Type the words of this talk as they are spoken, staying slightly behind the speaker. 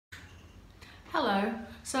Hello,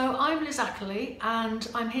 so I'm Liz Ackerley and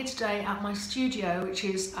I'm here today at my studio, which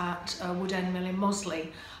is at Wood End Mill in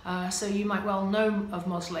Mosley. So you might well know of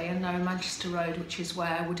Mosley and know Manchester Road, which is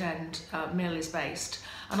where Wood End Mill is based.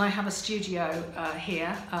 And I have a studio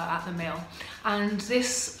here at the mill. And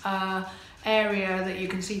this area that you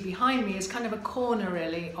can see behind me is kind of a corner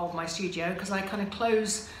really of my studio, because I kind of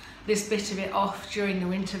close this bit of it off during the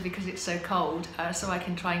winter because it's so cold, so I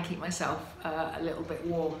can try and keep myself a little bit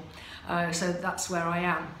warm. So that's where I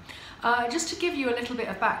am. Just to give you a little bit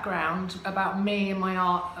of background about me and my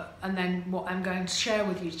art, and then what I'm going to share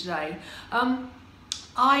with you today.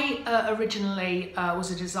 I originally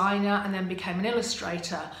was a designer and then became an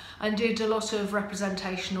illustrator and did a lot of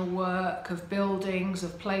representational work of buildings,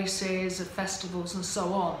 of places, of festivals and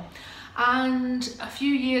so on. And a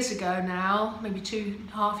few years ago now, maybe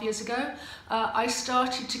 2.5 years ago, I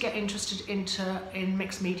started to get interested in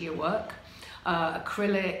mixed media work,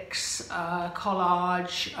 acrylics,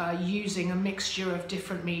 collage, using a mixture of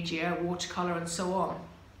different media, watercolour and so on,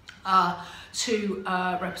 to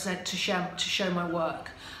show my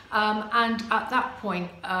work. And at that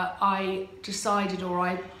point I decided, or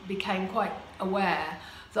I became quite aware,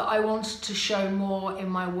 that I wanted to show more in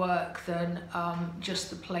my work than just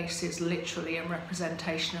the places literally and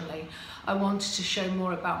representationally. I wanted to show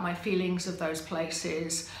more about my feelings of those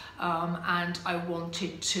places, and I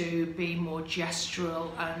wanted to be more gestural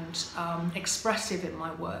and expressive in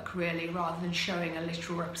my work really, rather than showing a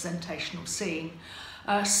literal representational scene.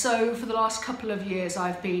 So for the last couple of years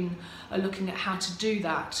I've been looking at how to do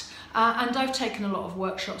that, and I've taken a lot of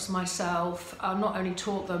workshops myself, not only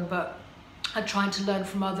taught them but I'm trying to learn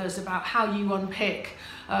from others about how you unpick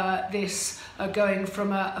this going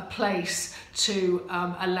from a place to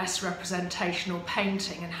a less representational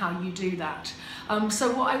painting, and how you do that.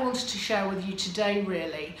 So what I wanted to share with you today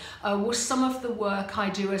really was some of the work I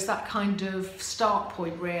do as that kind of start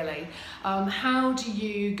point really. How do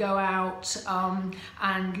you go out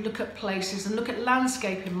and look at places and look at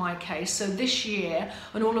landscape in my case. So this year,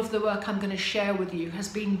 and all of the work I'm going to share with you has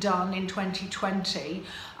been done in 2020,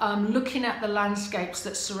 looking at the landscapes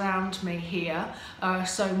that surround me here.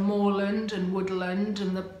 So moorland and woodland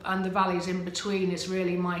and the valleys in between is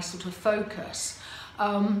really my sort of focus.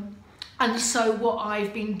 And so what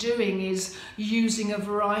I've been doing is using a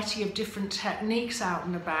variety of different techniques out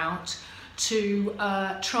and about to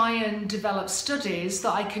try and develop studies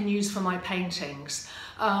that I can use for my paintings,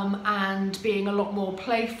 and being a lot more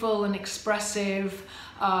playful and expressive,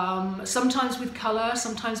 sometimes with colour,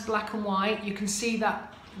 sometimes black and white. You can see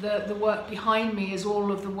that the work behind me is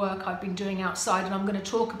all of the work I've been doing outside, and I'm going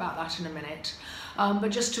to talk about that in a minute. But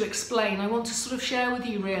just to explain, I want to sort of share with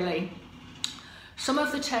you really some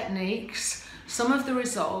of the techniques, some of the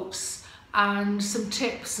results, and some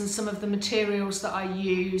tips and some of the materials that I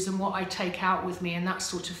use and what I take out with me and that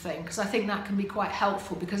sort of thing, because I think that can be quite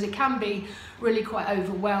helpful, because it can be really quite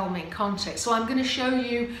overwhelming context. So I'm going to show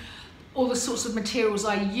you all the sorts of materials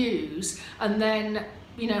I use, and then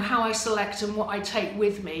how I select and what I take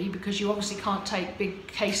with me, because you obviously can't take big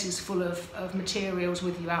cases full of materials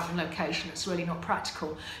with you out on location. It's really not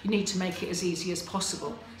practical. You need to make it as easy as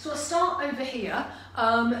possible. So I'll start over here.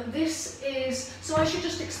 So I should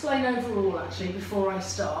just explain overall actually before I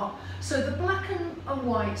start. So the black and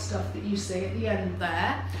white stuff that you see at the end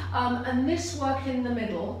there, and this work in the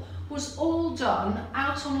middle, was all done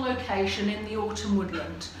out on location in the autumn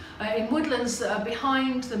woodland. In woodlands that are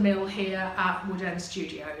behind the mill here at Wood End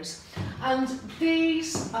Studios. And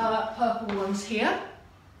these purple ones here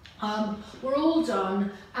were all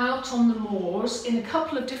done out on the moors in a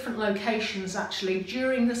couple of different locations actually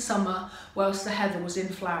during the summer whilst the heather was in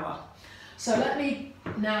flower. So let me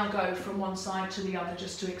now go from one side to the other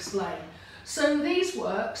just to explain. So these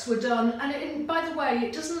works were done, and by the way,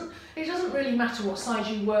 it doesn't really matter what size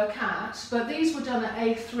you work at, but these were done at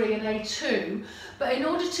A3 and A2. But in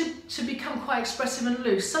order to become quite expressive and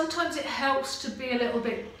loose, sometimes it helps to be a little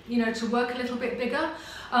bit, to work a little bit bigger.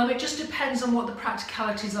 It just depends on what the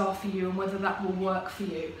practicalities are for you and whether that will work for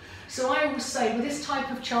you. So I always say with this type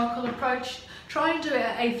of charcoal approach, try and do it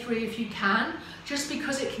at A3 if you can, just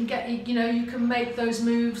because it can get you, you can make those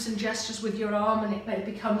moves and gestures with your arm, and it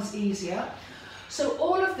becomes easier. So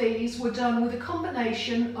all of these were done with a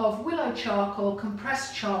combination of willow charcoal,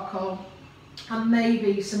 compressed charcoal, and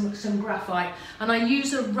maybe some graphite, and I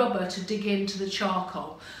use a rubber to dig into the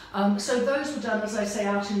charcoal. So those were done, as I say,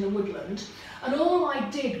 out in the woodland, and all I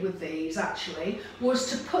did with these actually was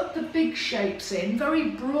to put the big shapes in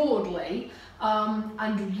very broadly,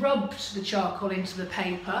 and rubbed the charcoal into the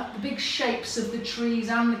paper, the big shapes of the trees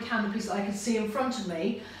and the canopies that I could see in front of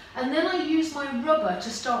me, and then I used my rubber to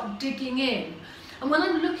start digging in And when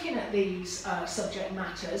I'm looking at these subject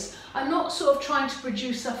matters, I'm not sort of trying to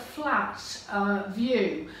produce a flat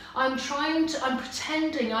view. I'm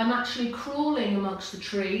pretending I'm actually crawling amongst the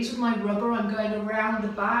trees with my rubber. I'm going around the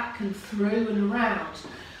back and through and around.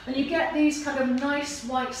 And you get these kind of nice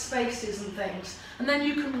white spaces and things, and then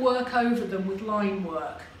you can work over them with line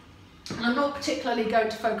work. And I'm not particularly going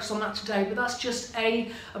to focus on that today, but that's just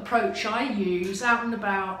a approach I use out and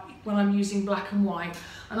about when I'm using black and white.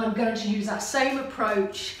 And I'm going to use that same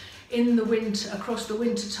approach in the winter, across the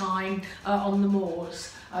winter time on the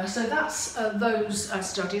moors. So that's those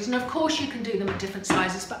studies, and of course you can do them at different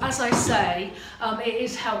sizes, but as I say, it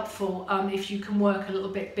is helpful if you can work a little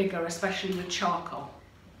bit bigger, especially with charcoal.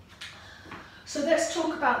 So let's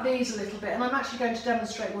talk about these a little bit, and I'm actually going to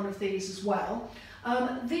demonstrate one of these as well.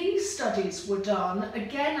 These studies were done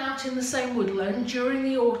again out in the same woodland during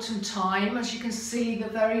the autumn time. As you can see, the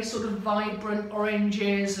very sort of vibrant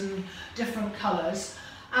oranges and different colours.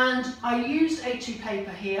 And I used A2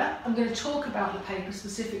 paper here. I'm going to talk about the paper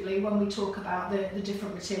specifically when we talk about the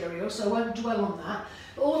different materials, so I won't dwell on that.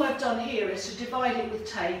 But all I've done here is to divide it with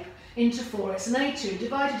tape into 4. It's an A2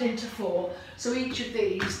 divided into 4, so each of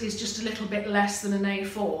these is just a little bit less than an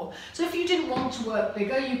A4. So if you didn't want to work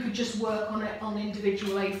bigger, you could just work on it on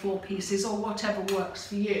individual A4 pieces or whatever works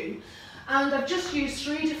for you. And I've just used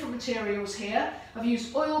 3 different materials here. I've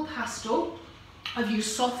used oil pastel, I've used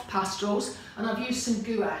soft pastels, and I've used some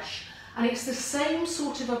gouache. And it's the same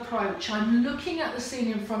sort of approach. I'm looking at the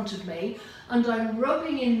scene in front of me and I'm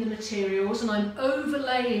rubbing in the materials and I'm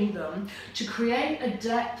overlaying them to create a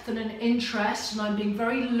depth and an interest, and I'm being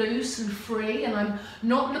very loose and free, and I'm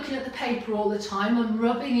not looking at the paper all the time. I'm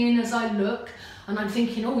rubbing in as I look, and I'm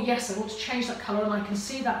thinking, oh yes, I want to change that colour, and I can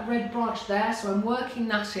see that red branch there, so I'm working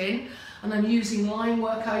that in and I'm using line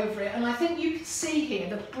work over it. And I think you can see here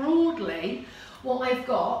that broadly what I've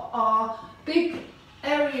got are big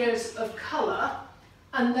areas of colour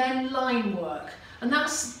and then line work, and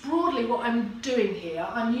that's broadly what I'm doing here.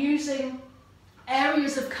 I'm using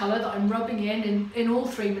areas of colour that I'm rubbing in all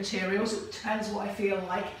 3 materials, it depends what I feel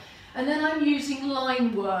like, and then I'm using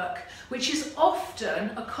line work, which is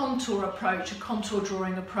often a contour approach, a contour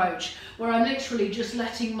drawing approach, where I'm literally just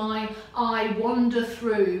letting my eye wander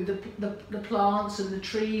through the plants and the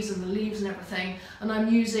trees and the leaves and everything, and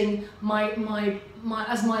I'm using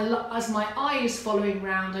as my eye is following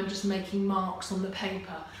round, I'm just making marks on the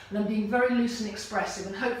paper, and I'm being very loose and expressive.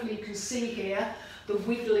 And hopefully you can see here the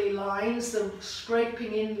wiggly lines, the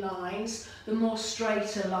scraping in lines, the more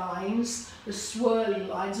straighter lines, the swirly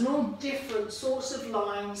lines, and all different sorts of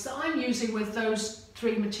lines that I'm using with those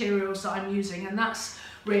 3 materials that I'm using, and that's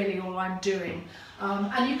really all I'm doing.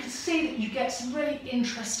 And you can see that you get some really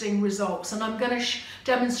interesting results, and I'm going to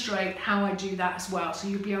demonstrate how I do that as well, so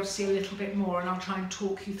you'll be able to see a little bit more, and I'll try and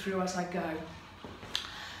talk you through as I go.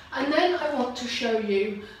 And then I want to show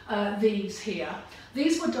you these here.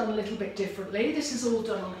 These were done a little bit differently. This is all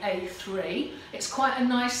done on A3. It's quite a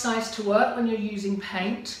nice size to work when you're using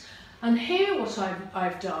paint. And here what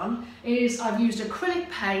I've done is I've used acrylic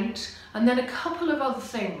paint and then a couple of other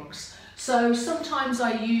things. So sometimes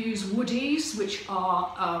I use woodies, which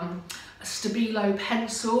are Stabilo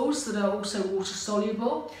pencils that are also water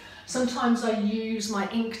soluble. Sometimes I use my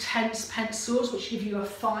Inktense pencils, which give you a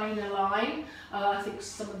finer line. I think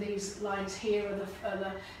some of these lines here are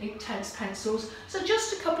the Inktense pencils. So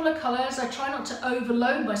just a couple of colours. I try not to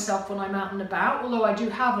overload myself when I'm out and about, although I do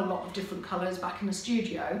have a lot of different colours back in the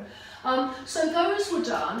studio. So those were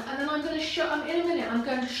done, and then I'm going to show, in a minute I'm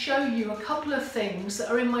going to show you a couple of things that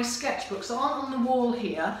are in my sketchbooks that aren't on the wall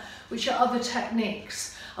here, which are other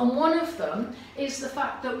techniques. And one of them is the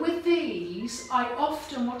fact that with these,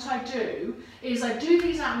 what I do is I do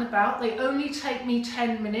these out and about. They only take me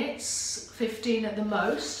 10 minutes, 15 at the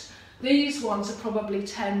most. These ones are probably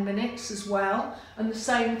 10 minutes as well, and the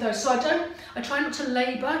same with those. So I try not to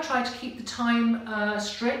labour, try to keep the time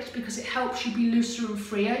strict, because it helps you be looser and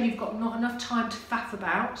freer. You've got not enough time to faff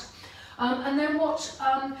about. And then what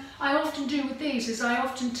I often do with these is I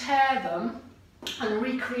often tear them and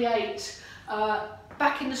recreate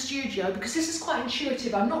back in the studio, because this is quite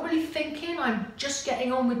intuitive. I'm not really thinking, I'm just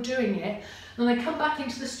getting on with doing it. And I come back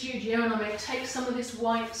into the studio and I may take some of this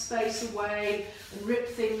white space away and rip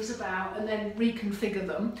things about and then reconfigure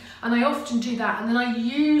them. And I often do that, and then I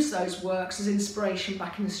use those works as inspiration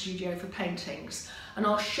back in the studio for paintings. And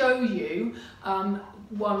I'll show you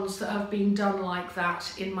ones that have been done like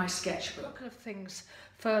that in my sketchbook. A couple of things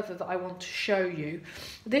further that I want to show you.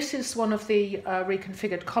 This is one of the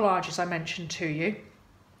reconfigured collages I mentioned to you.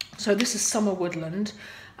 So this is summer woodland,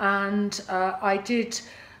 and I did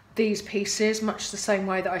these pieces much the same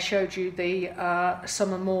way that I showed you the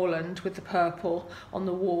summer moorland with the purple on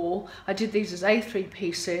the wall. I did these as A3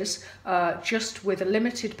 pieces just with a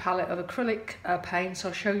limited palette of acrylic paints.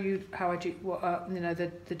 I'll show you how I do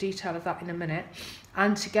the detail of that in a minute,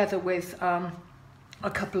 and together with a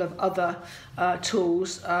couple of other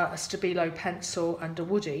tools, a Stabilo pencil and a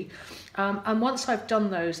woody. And once I've done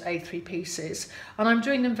those A3 pieces, and I'm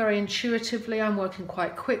doing them very intuitively, I'm working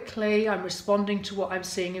quite quickly, I'm responding to what I'm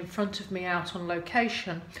seeing in front of me out on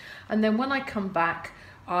location. And then when I come back,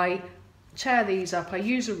 I tear these up. I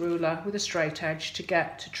use a ruler with a straight edge to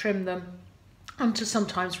trim them and to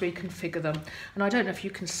sometimes reconfigure them. And I don't know if you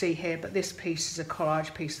can see here, but this piece is a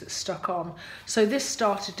collage piece that's stuck on. So this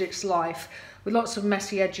started its life with lots of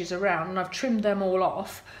messy edges around, and I've trimmed them all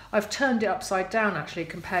off. I've turned it upside down actually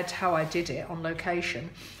compared to how I did it on location,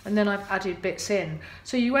 and then I've added bits in.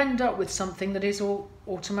 So you end up with something that is all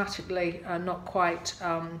automatically not quite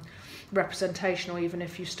representational, even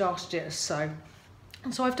if you started it as so.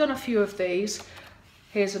 And so I've done a few of these.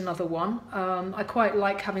 Here's another one. I quite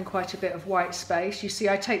like having quite a bit of white space. You see,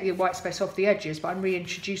 I take the white space off the edges, but I'm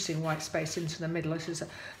reintroducing white space into the middle. This is,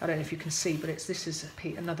 I don't know if you can see, but this is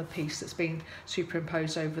another piece that's been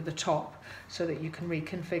superimposed over the top so that you can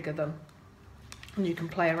reconfigure them and you can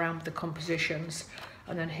play around with the compositions.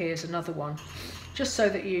 And then here's another one, just so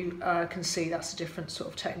that you can see that's a different sort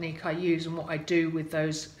of technique I use and what I do with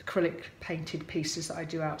those acrylic painted pieces that I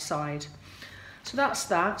do outside. So that's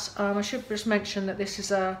that. I should just mention that this is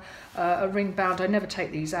a ring bound. I never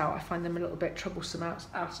take these out. I find them a little bit troublesome out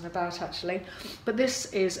and about actually. But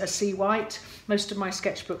this is a sea white. Most of my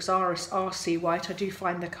sketchbooks are sea white. I do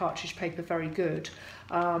find the cartridge paper very good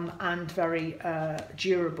and very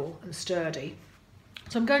durable and sturdy.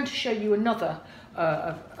 So I'm going to show you another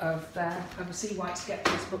of sea white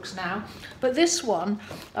sketchbooks books now. But this one,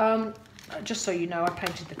 just so you know, I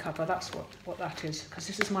painted the cover. That's what that is, because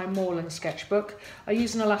this is my Moorland sketchbook. I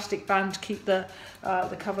use an elastic band to keep the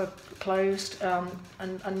cover closed,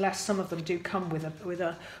 and unless some of them do come with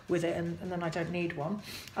it, and then I don't need one.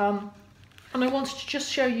 And I wanted to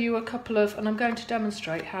just show you a couple of, and I'm going to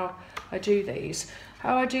demonstrate how I do these.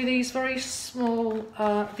 How I do these very small,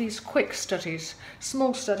 these quick studies,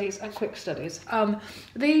 small studies and quick studies.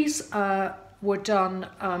 These were done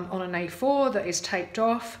on an A4 that is taped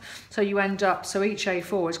off, so you end up, so each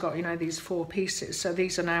A4 has got, you know, these 4 pieces, so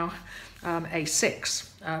these are now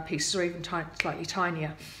A6 pieces, or even slightly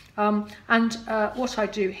tinier. And what I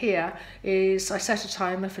do here is I set a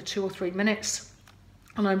timer for 2 or 3 minutes,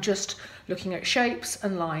 and I'm just looking at shapes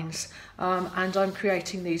and lines, and I'm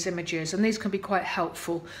creating these images, and these can be quite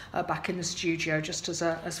helpful back in the studio, just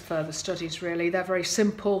as further studies really. They're very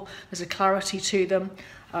simple, there's a clarity to them.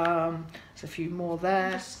 There's a few more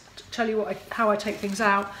there. Just tell you how I take things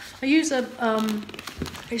out. I use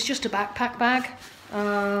it's just a backpack bag,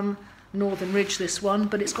 Northern Ridge this one,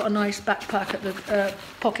 but it's got a nice backpack at the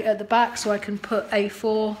pocket at the back, so I can put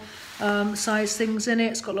A4 size things in it.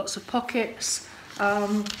 It's got lots of pockets.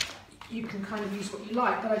 You can kind of use what you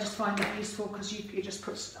like, but I just find that useful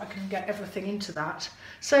because I can get everything into that.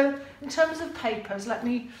 So in terms of papers, let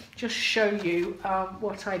me just show you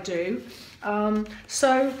what I do.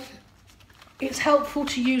 So it's helpful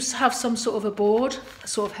to have some sort of a board, a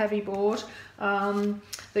sort of heavy board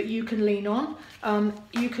that you can lean on.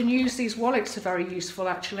 You can use these wallets, are very useful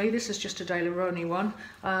actually. This is just a De La Roni one,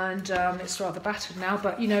 and it's rather battered now,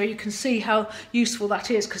 but you know, you can see how useful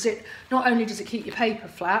that is, because it not only does it keep your paper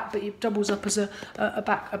flat, but it doubles up as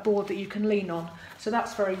a board that you can lean on. So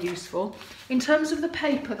that's very useful. In terms of the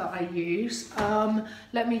paper that I use,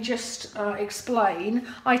 let me just explain.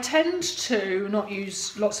 I tend to not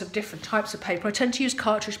use lots of different types of paper. I tend to use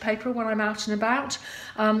cartridge paper when I'm out and about,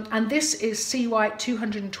 and this is Sea White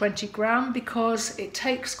 220 gram because it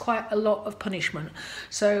takes quite a lot of punishment.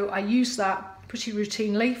 So I use that pretty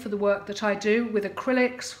routinely for the work that I do with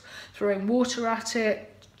acrylics, throwing water at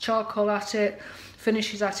it, charcoal at it,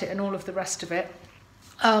 finishes at it, and all of the rest of it.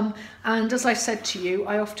 And as I said to you,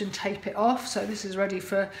 I often tape it off, so this is ready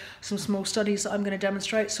for some small studies that I'm going to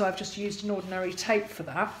demonstrate, so I've just used an ordinary tape for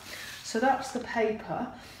that. So that's the paper.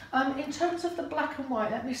 In terms of the black and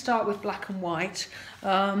white, let me start with black and white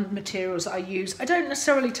materials that I use. I don't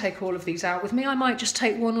necessarily take all of these out with me. I might just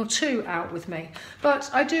take 1 or 2 out with me, but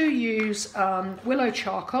I do use willow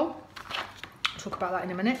charcoal. I'll talk about that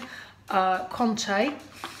in a minute. Conte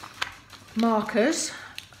markers.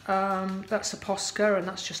 That's a Posca, and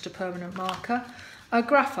that's just a permanent marker.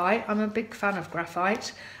 Graphite, I'm a big fan of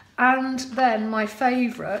graphite. And then my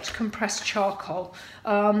favourite, compressed charcoal.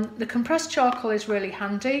 The compressed charcoal is really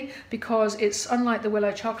handy because it's, unlike the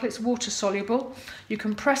willow charcoal, it's water soluble. You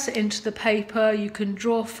can press it into the paper, you can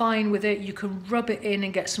draw fine with it, you can rub it in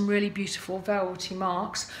and get some really beautiful velvety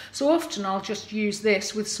marks. So often I'll just use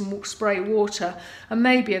this with some spray water and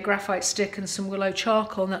maybe a graphite stick and some willow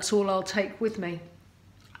charcoal, and that's all I'll take with me.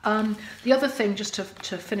 The other thing, just to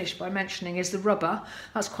finish by mentioning, is the rubber.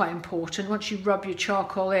 That's quite important. Once you rub your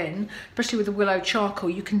charcoal in, especially with the willow charcoal,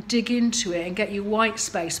 you can dig into it and get your white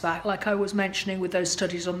space back, like I was mentioning with those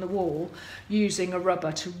studies on the wall, using a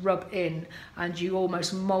rubber to rub in, and you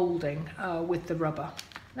almost moulding with the rubber.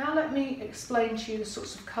 Now let me explain to you the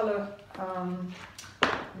sorts of colour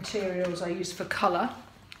materials I use for colour.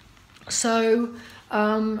 So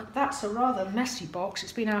that's a rather messy box.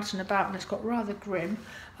 It's been out and about and it's got rather grim.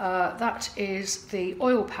 That is the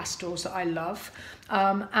oil pastels that I love,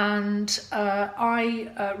 and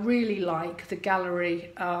I really like the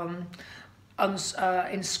gallery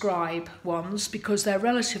inscribe ones because they're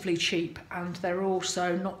relatively cheap and they're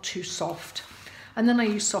also not too soft. And then I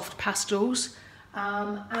use soft pastels.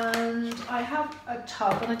 And I have a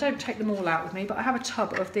tub, and I don't take them all out with me, but I have a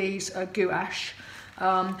tub of these gouache.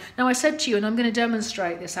 Now I said to you, and I'm going to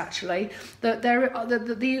demonstrate this actually, that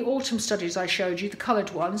the autumn studies I showed you, the coloured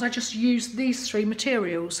ones, I just used these three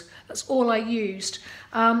materials. That's all I used,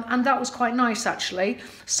 and that was quite nice actually.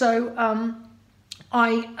 So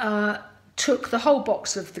I took the whole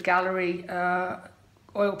box of the gallery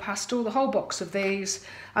oil pastel, the whole box of these,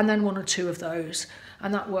 and then one or two of those,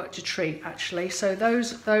 and that worked a treat actually. So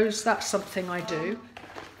that's something I do.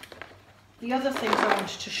 The other things I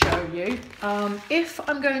wanted to show you, if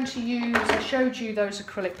I'm going to use, I showed you those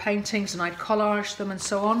acrylic paintings and I'd collage them and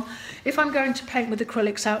so on. If I'm going to paint with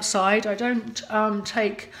acrylics outside, I don't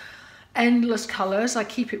take endless colours, I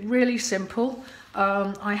keep it really simple.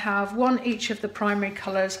 I have one each of the primary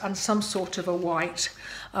colours and some sort of a white,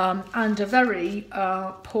 and a very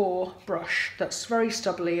poor brush that's very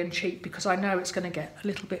stubbly and cheap because I know it's going to get a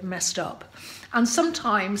little bit messed up. And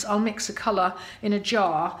sometimes I'll mix a colour in a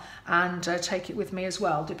jar and take it with me as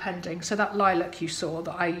well, depending. So that lilac you saw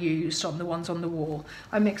that I used on the ones on the wall,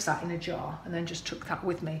 I mixed that in a jar and then just took that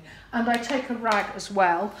with me. And I take a rag as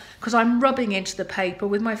well because I'm rubbing into the paper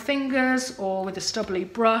with my fingers or with a stubbly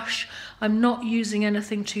brush. I'm not using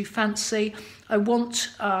anything too fancy. I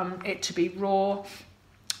want it to be raw.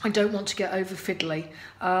 I don't want to get over fiddly,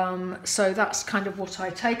 so that's kind of what I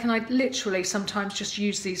take, and I literally sometimes just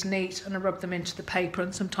use these neat and I rub them into the paper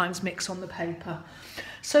and sometimes mix on the paper.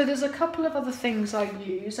 So there's a couple of other things I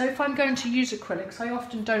use. So if I'm going to use acrylics, I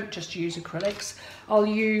often don't just use acrylics. I'll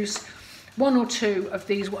use one or two of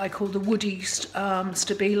these, what I call the woody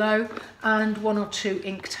stabilo, and one or two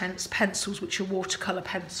Inktense pencils, which are watercolour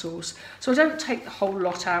pencils. So I don't take the whole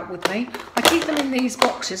lot out with me. I keep them in these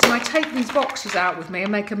boxes, and I take these boxes out with me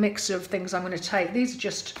and make a mix of things I'm going to take. These are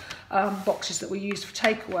just boxes that we use for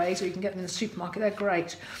takeaways, or you can get them in the supermarket. They're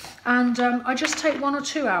great. And I just take one or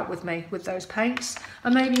two out with me with those paints,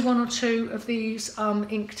 and maybe one or two of these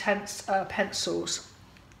Inktense pencils.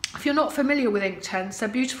 If you're not familiar with Inktense, they're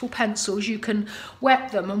beautiful pencils. You can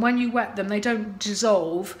wet them, and when you wet them, they don't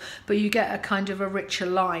dissolve, but you get a kind of a richer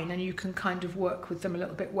line, and you can kind of work with them a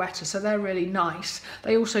little bit wetter. So they're really nice.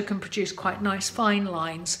 They also can produce quite nice fine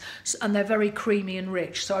lines, and they're very creamy and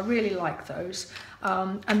rich. So I really like those.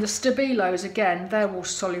 And the Stabilos, again, they're water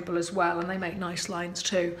soluble as well, and they make nice lines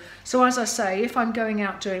too. So as I say, if I'm going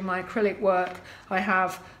out doing my acrylic work, I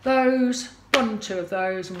have those, one or two of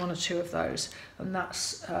those and one or two of those, and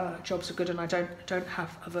that's jobs are good, and I don't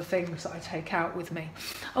have other things that I take out with me.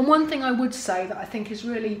 And one thing I would say that I think is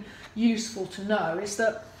really useful to know is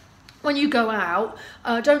that when you go out,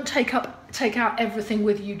 don't take out everything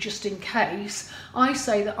with you just in case. I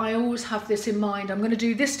say that I always have this in mind. I'm going to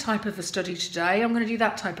do this type of a study today, I'm going to do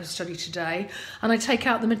that type of study today, and I take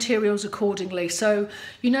out the materials accordingly. So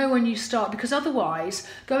you know when you start, because otherwise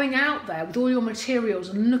going out there with all your materials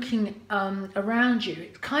and looking around you,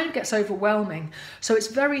 it kind of gets overwhelming. So it's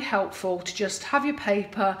very helpful to just have your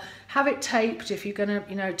paper, have it taped if you're going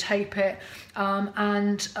to tape it,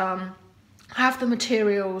 and have the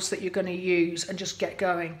materials that you're going to use and just get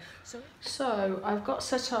going. So I've got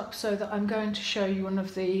set up so that I'm going to show you one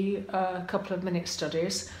of the couple of minute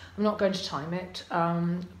studies. I'm not going to time it,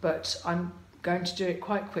 but I'm going to do it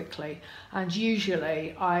quite quickly, and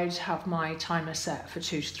usually I'd have my timer set for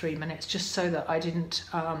 2 to 3 minutes just so that I didn't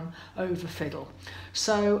over fiddle.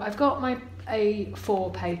 So I've got my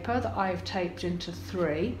A4 paper that I've taped into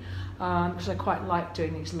 3, because I quite like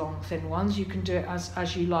doing these long thin ones. You can do it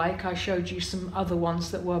as you like. I showed you some other ones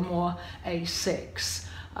that were more A6.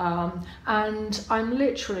 And I'm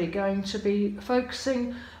literally going to be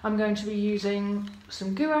focusing, I'm going to be using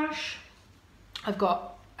some gouache, I've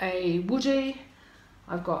got a woody,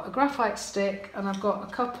 I've got a graphite stick, and I've got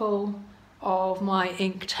a couple of my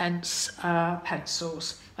Inktense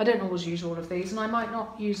pencils. I don't always use all of these, and I might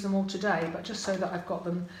not use them all today, but just so that I've got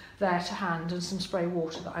them there to hand, and some spray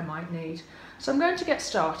water that I might need. So I'm going to get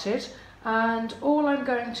started, and all I'm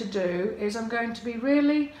going to do is I'm going to be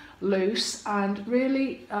really loose and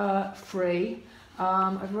really free.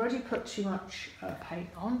 I've already put too much paint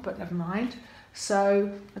on, but never mind.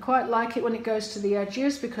 So I quite like it when it goes to the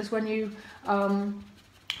edges, because when you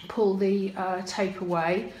pull the tape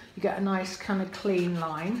away, you get a nice kind of clean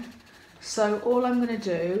line. So all I'm going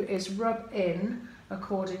to do is rub in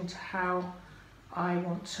according to how I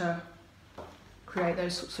want to create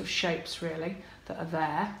those sorts of shapes really that are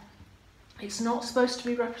there. It's not supposed to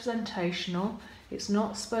be representational, it's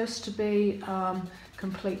not supposed to be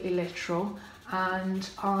completely literal, and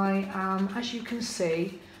I am, as you can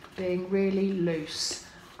see, being really loose,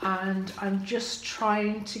 and I'm just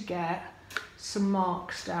trying to get some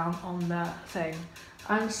marks down on the thing,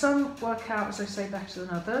 and some work out, as I say, better than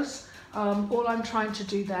others. All I'm trying to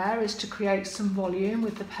do there is to create some volume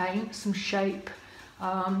with the paint, some shape,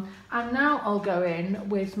 and now I'll go in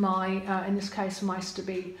with my, in this case, my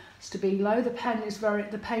Stabilo.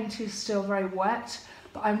 The paint is still very wet,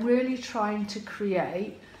 but I'm really trying to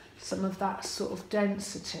create some of that sort of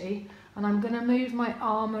density, and I'm going to move my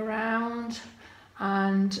arm around,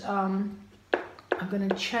 and I'm going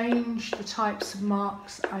to change the types of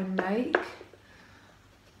marks I make,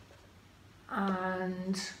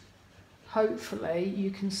 and hopefully you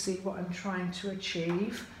can see what I'm trying to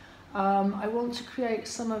achieve. I want to create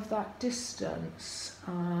some of that distance,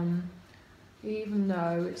 even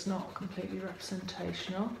though it's not completely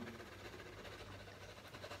representational.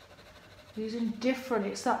 Using different,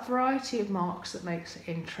 it's that variety of marks that makes it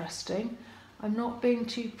interesting. I'm not being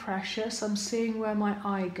too precious, I'm seeing where my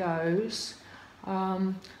eye goes.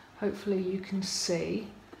 Hopefully you can see.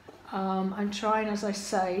 I'm trying, as I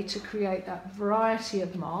say, to create that variety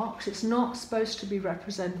of marks. It's not supposed to be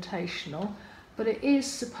representational, but it is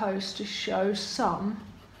supposed to show some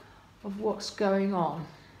of what's going on.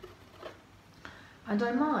 And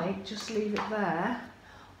I might just leave it there,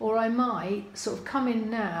 or I might sort of come in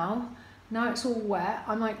now it's all wet,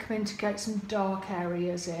 I might come in to get some dark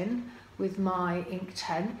areas in with my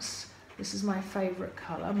Inktense. This is my favourite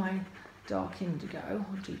colour, my dark indigo,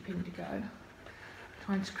 or deep indigo.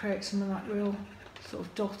 Trying to create some of that real sort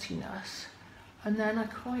of dottiness. And then I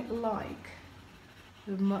quite like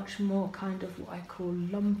the much more kind of what I call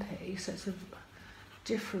lumpy, so it's of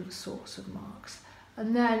different sorts of marks.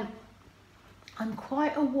 And then I'm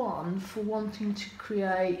quite a one for wanting to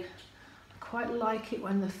create, I quite like it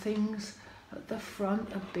when the things at the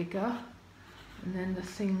front are bigger and then the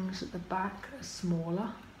things at the back are smaller.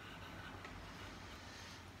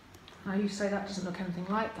 Now you say that doesn't look anything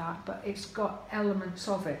like that, but it's got elements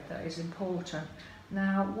of it that is important.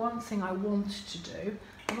 Now one thing I wanted to do,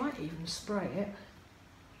 I might even spray it.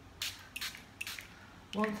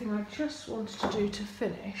 One thing I just wanted to do to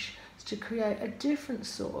finish is to create a different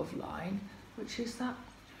sort of line, which is that,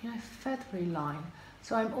 feathery line.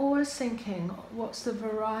 So I'm always thinking, what's the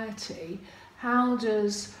variety? How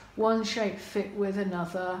does one shape fit with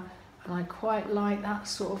another? And I quite like that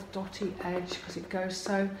sort of dotty edge because it goes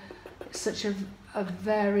such a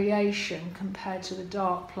variation compared to the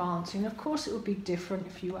dark planting. Of course it would be different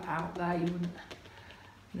if you were out there, you wouldn't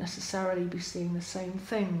necessarily be seeing the same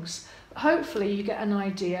things. But hopefully you get an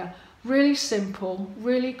idea. Really simple,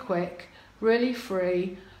 really quick, really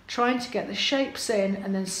free, trying to get the shapes in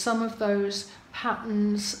and then some of those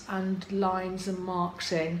patterns and lines and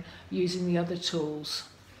marks in using the other tools.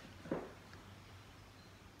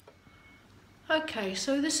 Okay,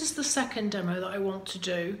 so this is the second demo that I want to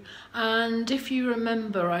do, and if you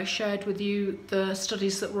remember I shared with you the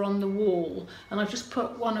studies that were on the wall, and I've just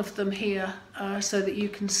put one of them here so that you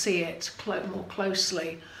can see it more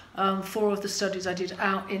closely. 4 of the studies I did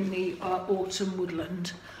out in the autumn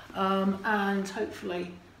woodland, and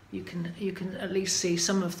hopefully you can at least see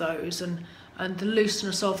some of those and the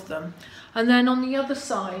looseness of them. And then on the other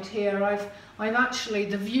side here I've actually,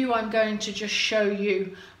 the view I'm going to just show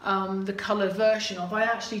you the colour version of, I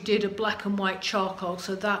actually did a black and white charcoal,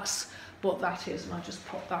 so that's what that is, and I just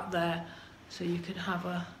put that there so you can have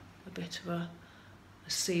a bit of a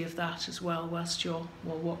see of that as well whilst you're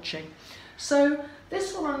watching. So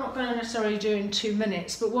this one I'm not going to necessarily do in 2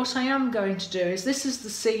 minutes, but what I am going to do is, this is the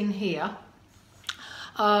scene here,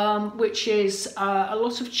 which is a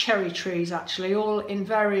lot of cherry trees actually, all in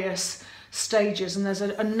various stages, and there's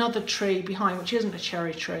another tree behind which isn't a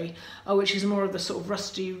cherry tree, which is more of the sort of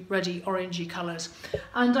rusty, reddy, orangey colours.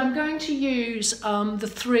 And I'm going to use the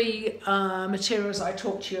three materials I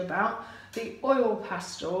talked to you about, the oil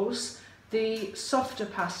pastels, the softer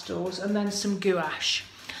pastels, and then some gouache.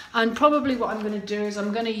 And probably what I'm going to do is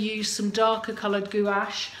I'm going to use some darker coloured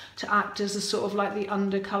gouache to act as a sort of like the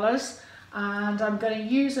undercolours, and I'm going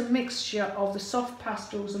to use a mixture of the soft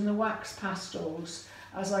pastels and the wax pastels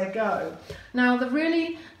as I go. Now, the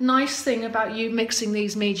really nice thing about you mixing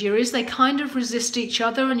these media is they kind of resist each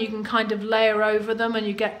other, and you can kind of layer over them and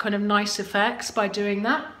you get kind of nice effects by doing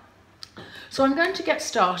that. So I'm going to get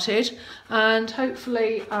started, and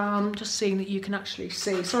hopefully just seeing that you can actually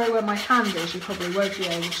see. Sorry, where my hand is, you probably won't be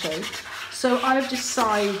able to. So I've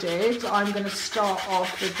decided I'm going to start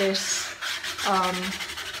off with this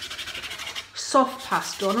soft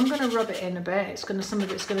pastel, and I'm going to rub it in a bit. Some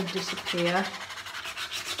of it's going to disappear.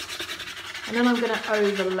 And then I'm going to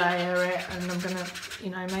overlayer it, and I'm going to, you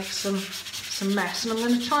know, make some mess. And I'm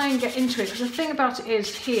going to try and get into it, because the thing about it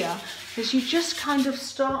is here is you just kind of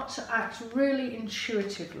start to act really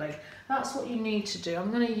intuitively. That's what you need to do.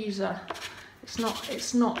 I'm going to use it's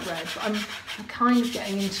not red, but I'm kind of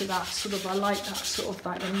getting into that sort of, I like that sort of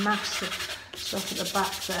like massive stuff at the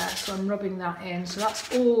back there. So I'm rubbing that in. So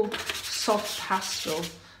that's all soft pastel.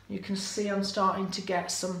 You can see I'm starting to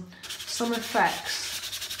get some effects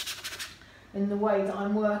in the way that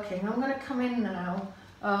I'm working. I'm going to come in now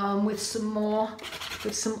with some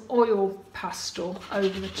oil pastel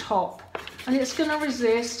over the top, and it's going to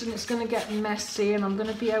resist and it's going to get messy, and I'm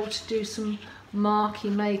going to be able to do some marky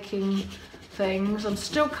making things. I'm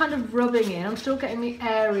still kind of rubbing in, I'm still getting the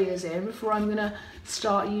areas in before I'm going to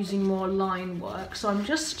start using more line work. So I'm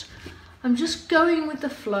just going with the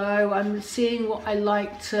flow. I'm seeing what I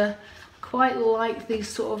like to, quite like these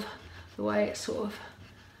sort of, the way it's sort of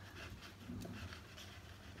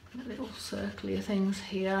little circular things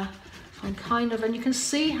here. And kind of, and you can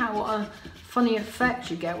see how a funny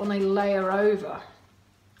effect you get when they layer over.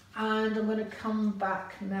 And I'm going to come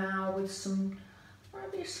back now with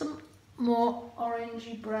maybe some more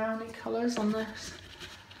orangey browny colours on this.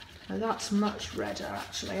 So that's much redder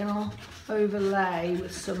actually, and I'll overlay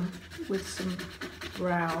with some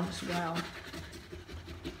brown as well.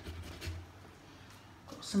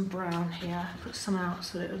 Got some brown here. Put some out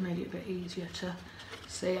so that it'll make it a bit easier to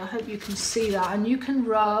see. I hope you can see that, and you can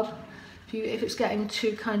rub if it's getting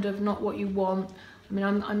too kind of not what you want. I mean,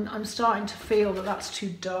 I'm starting to feel that that's too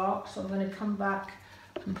dark, so I'm going to come back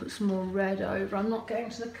and put some more red over. I'm not getting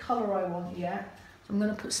to the colour I want yet, so I'm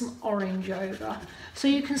going to put some orange over. So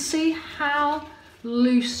you can see how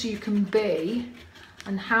loose you can be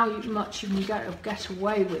and how much you can get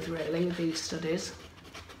away with really with these studies.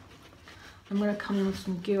 I'm going to come in with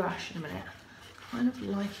some gouache in a minute. Kind of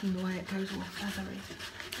liking the way it goes all feathery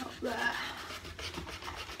up there.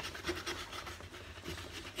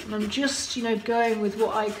 And I'm just, you know, going with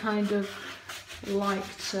what I kind of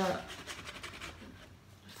like to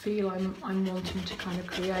feel I'm wanting to kind of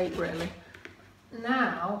create really.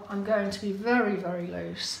 Now I'm going to be very, very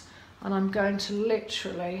loose, and I'm going to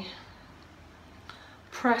literally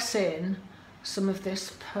press in some of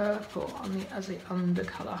this purple as the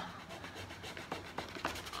undercolour.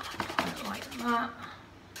 Quite like that.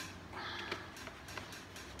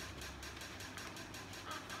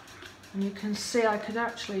 And you can see I could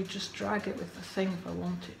actually just drag it with the thing if I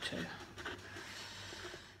wanted to.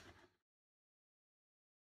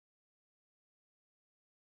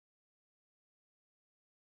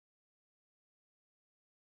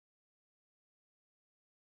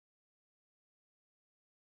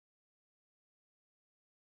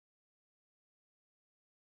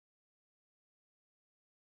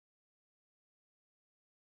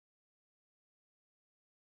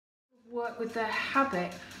 Work with their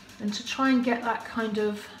habit, and to try and get that kind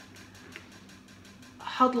of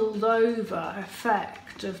huddled over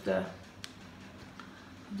effect of the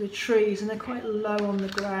trees, and they're quite low on the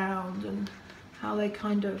ground, and how they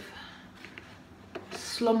kind of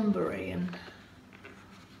slumbery and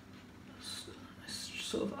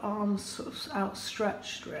sort of arms sort of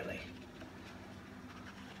outstretched really.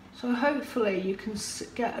 So hopefully you can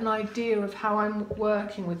get an idea of how I'm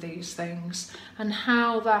working with these things and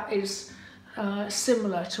how that is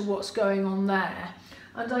similar to what's going on there.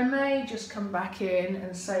 And I may just come back in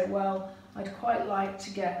and say, well, I'd quite like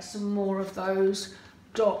to get some more of those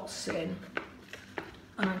dots in,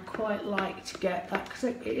 and I'd quite like to get that, because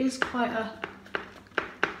it is quite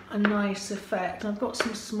a nice effect. And I've got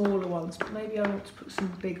some smaller ones, but maybe I want to put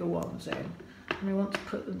some bigger ones in, and I want to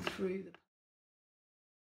put them through the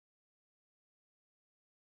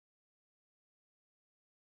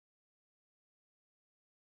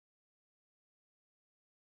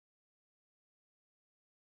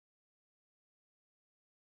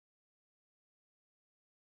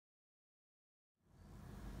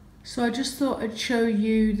So I just thought I'd show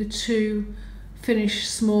you the two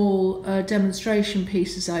finished small demonstration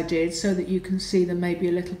pieces I did so that you can see them maybe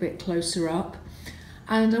a little bit closer up.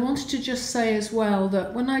 And I wanted to just say as well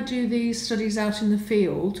that when I do these studies out in the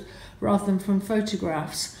field rather than from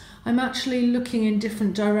photographs, I'm actually looking in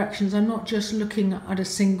different directions. I'm not just looking at a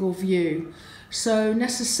single view. So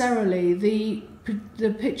necessarily the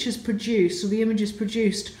pictures produced or the images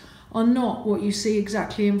produced are not what you see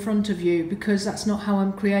exactly in front of you, because that's not how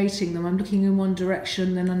I'm creating them. I'm looking in one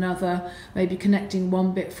direction, then another, maybe connecting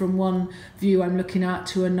one bit from one view I'm looking at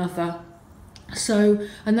to another. So,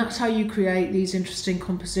 and that's how you create these interesting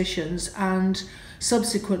compositions. And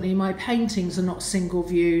subsequently, my paintings are not single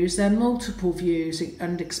views, they're multiple views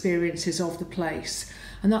and experiences of the place.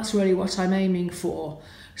 And that's really what I'm aiming for.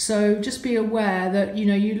 So just be aware that, you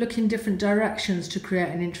know, you look in different directions to create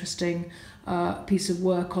an interesting piece of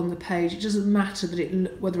work on the page. It doesn't matter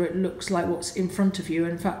that whether it looks like what's in front of you.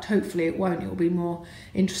 In fact, hopefully it won't. It will be more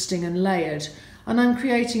interesting and layered. And I'm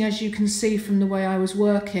creating, as you can see from the way I was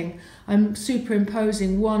working, I'm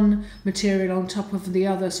superimposing one material on top of the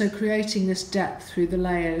other, so creating this depth through the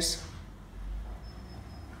layers.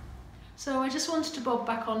 So I just wanted to bob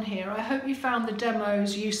back on here. I hope you found the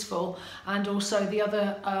demos useful, and also the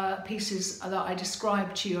other pieces that I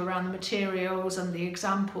described to you around the materials and the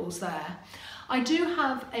examples there. I do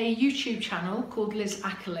have a YouTube channel called Liz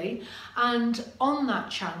Ackerley, and on that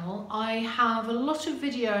channel I have a lot of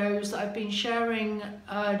videos that I've been sharing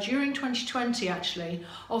during 2020 actually,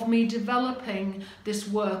 of me developing this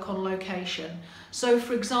work on location. So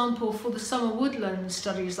for example, for the summer woodland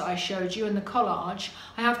studies that I showed you in the collage,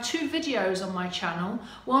 I have two videos on my channel.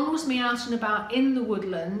 One was me out and about in the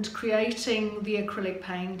woodland creating the acrylic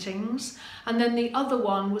paintings, and then the other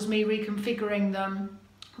one was me reconfiguring them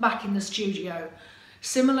back in the studio.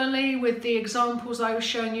 Similarly, with the examples I was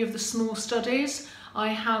showing you of the small studies, I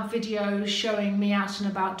have videos showing me out and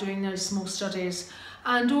about doing those small studies,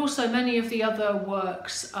 and also many of the other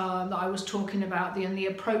works that I was talking about, and the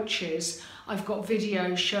approaches, I've got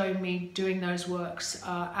videos showing me doing those works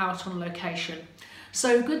out on location.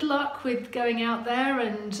 So good luck with going out there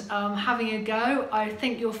and having a go. I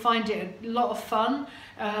think you'll find it a lot of fun.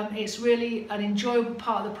 It's really an enjoyable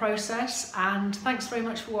part of the process, and thanks very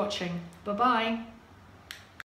much for watching. Bye-bye.